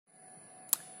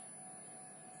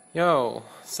Yo,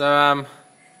 so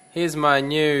here's my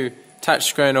new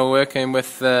touchscreen all working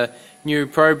with the new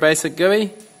Pro Basic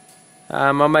GUI.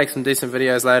 I'll make some decent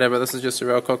videos later, but this is just a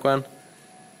real quick one.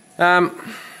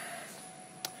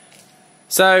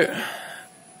 So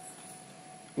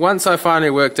once I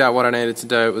finally worked out what I needed to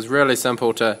do, it was really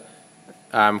simple to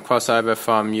cross over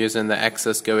from using the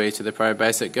Axis GUI to the Pro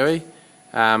Basic GUI.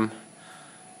 I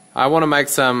want to make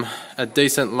a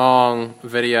decent long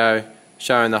video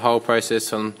showing the whole process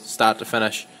from start to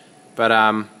finish, but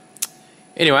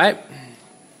anyway,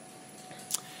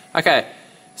 okay,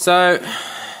 so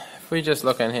if we just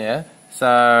look in here,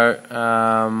 so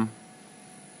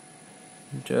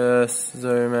just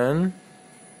zoom in.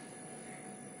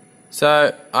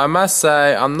 So I must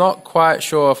say I'm not quite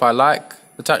sure if I like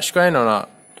the touchscreen or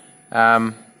not.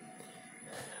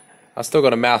 I've still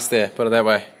got a mouse there, put it that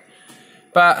way,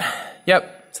 but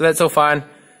yep, so that's all fine.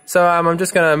 So I'm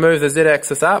just going to move the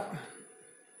Z-axis up.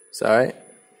 Sorry.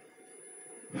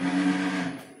 You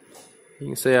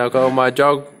can see I've got all my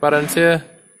jog buttons here.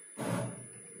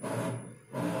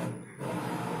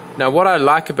 Now what I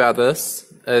like about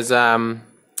this is, sorry,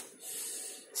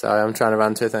 I'm trying to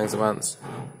run two things at once.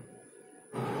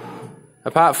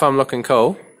 Apart from looking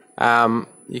cool,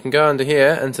 you can go into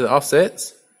here, into the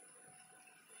offsets.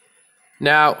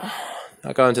 Now,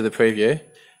 I'll go into the preview.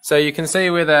 So you can see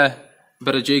where the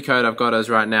bit of G-code I've got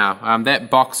is right now. That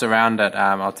box around it,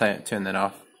 I'll turn that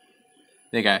off.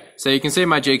 There you go. So you can see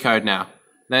my G-code now.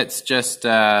 That's just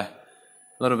a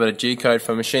little bit of G-code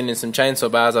for machining some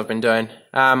chainsaw bars I've been doing.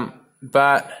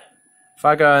 But if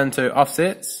I go into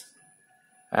offsets,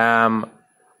 I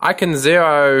can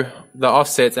zero the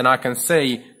offsets and I can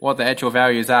see what the actual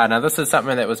values are. Now this is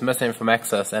something that was missing from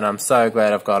Axis, and I'm so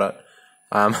glad I've got it.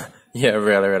 Yeah,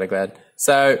 really glad.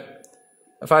 So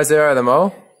if I zero them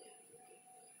all,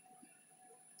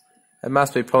 it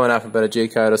must be pulling up a bit of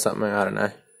G-code or something, I don't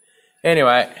know.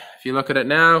 Anyway, if you look at it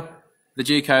now, the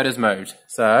G-code is moved.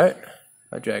 So,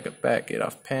 if I drag it back, get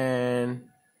off pan,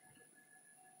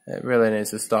 it really needs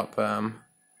to stop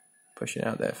pushing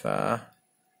out that far.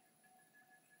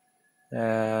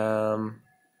 ISO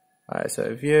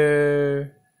view,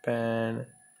 pan.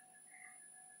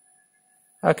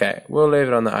 Okay, we'll leave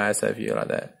it on the ISO view like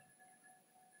that.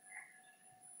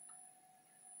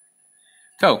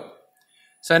 Cool.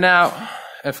 So now,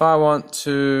 if I want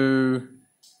to,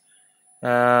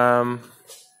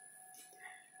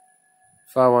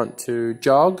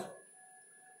 jog,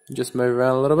 just move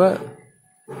around a little bit.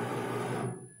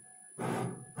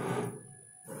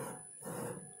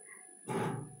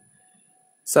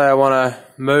 So I want to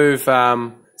move,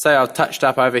 say I've touched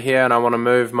up over here and I want to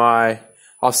move my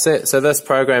offset. So this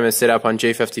program is set up on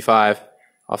G55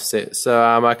 offset.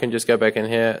 So I can just go back in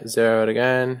here, zero it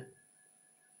again.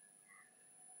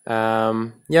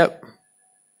 Yep,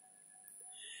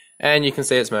 and you can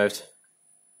see it's moved.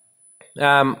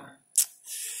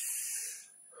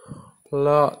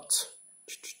 Plot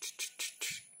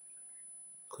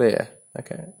clear.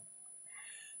 Okay.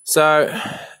 So,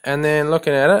 and then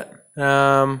looking at it,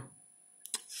 got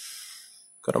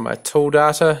all my tool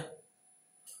data.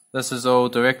 This is all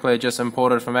directly just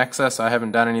imported from Axis. I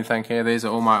haven't done anything here. These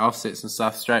are all my offsets and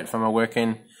stuff straight from a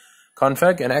working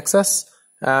config in Axis.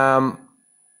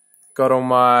 Got all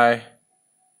my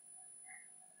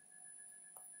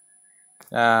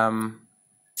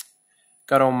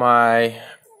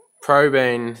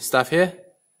probing stuff here.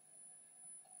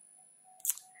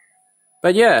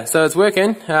 But yeah, so it's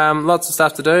working. Lots of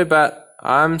stuff to do, but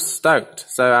I'm stoked.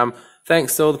 So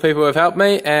thanks to all the people who have helped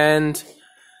me, and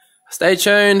stay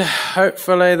tuned.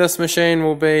 Hopefully this machine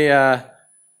will be a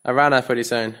runner pretty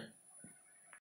soon.